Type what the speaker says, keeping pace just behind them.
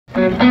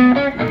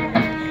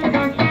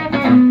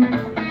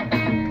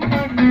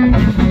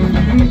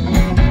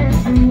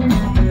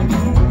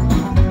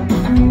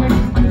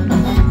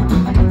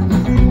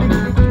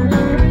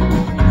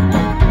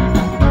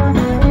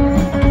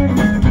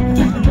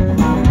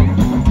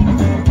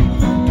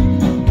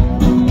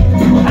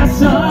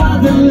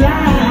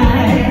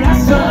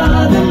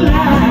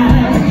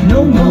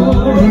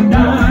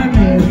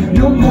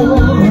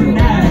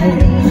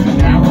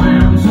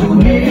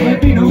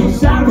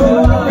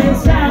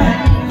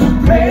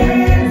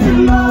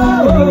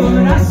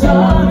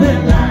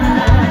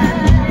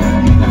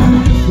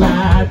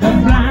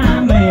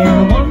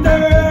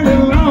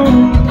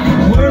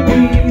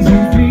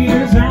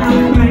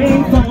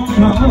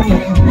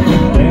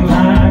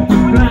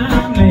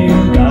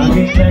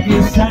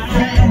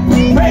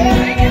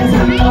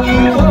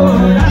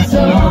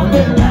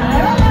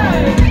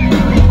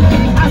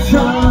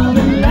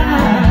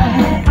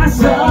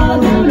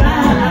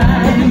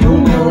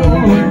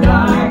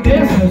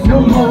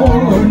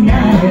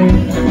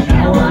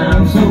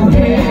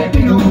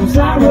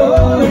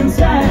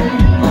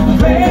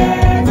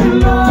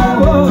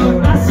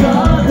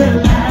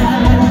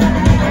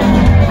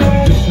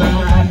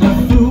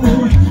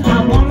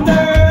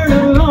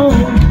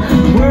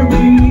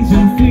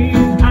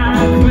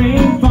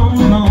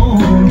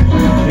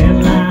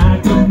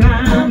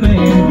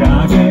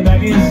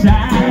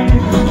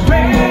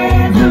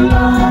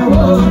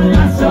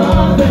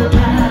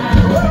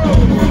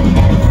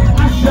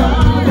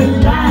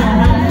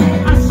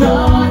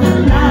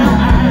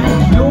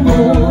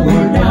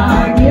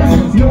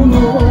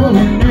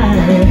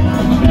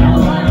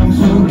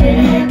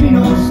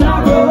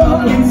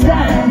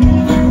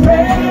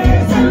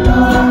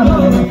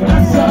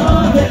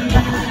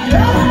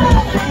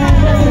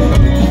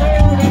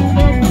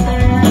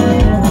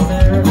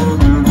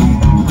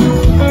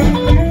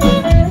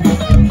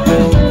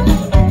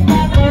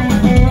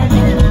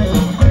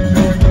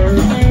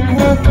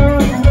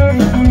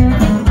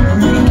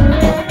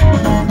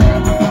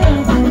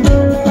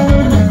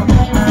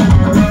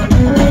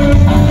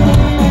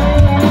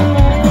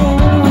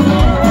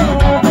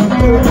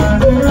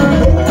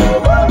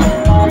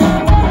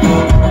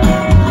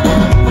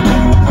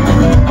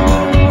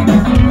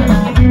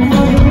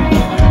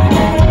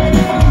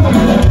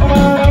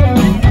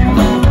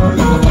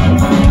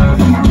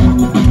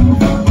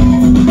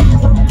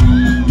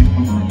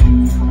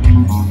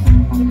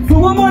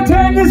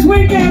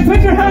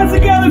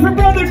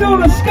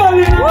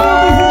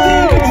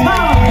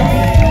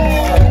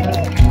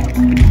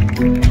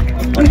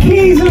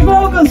keys and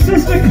vocals,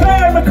 Sister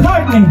Claire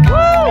McCartney.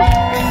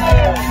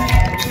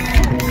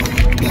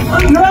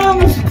 On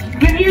drums,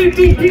 the new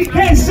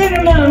DPK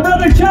singer man,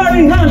 Brother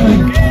Charlie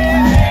Hanlon.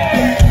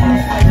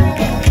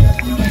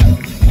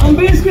 On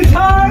bass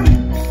guitar,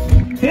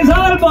 his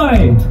old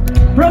boy,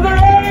 Brother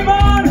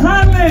Avon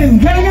Hanlon.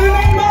 Can I get an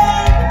amen?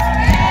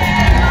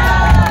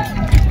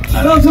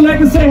 I'd also like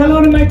to say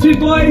hello to my two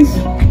boys,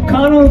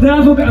 Conal,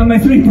 Davok, and my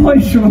three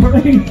boys, sure,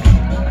 right?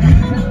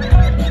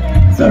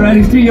 It's alright,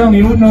 he's too young,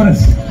 he wouldn't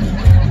notice.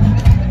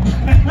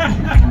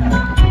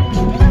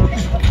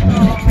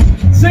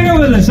 Sing it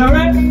with us,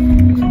 alright?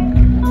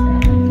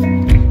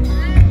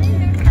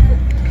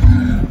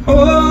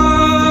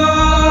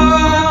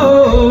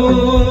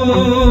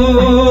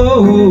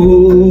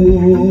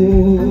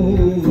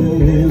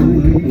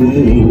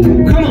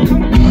 Come on.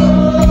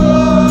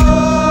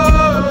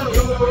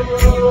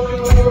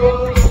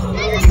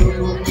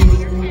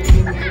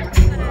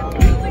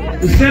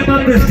 Step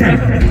up this time.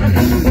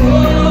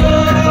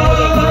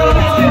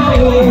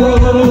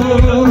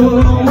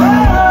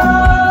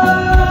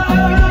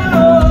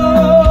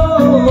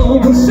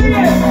 Sing it.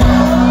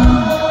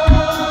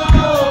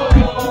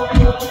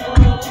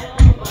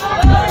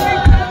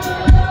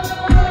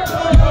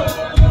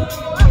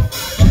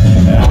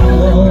 I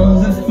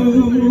was a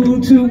fool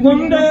to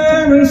wander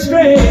and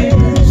stray.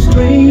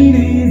 Straight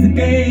is the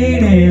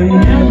gate and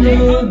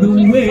narrow the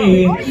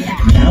way.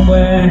 Now I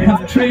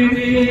have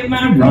traded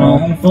my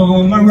wrong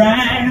for my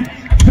right.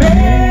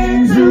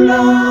 Praise the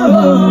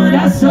Lord,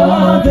 I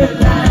saw the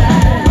light.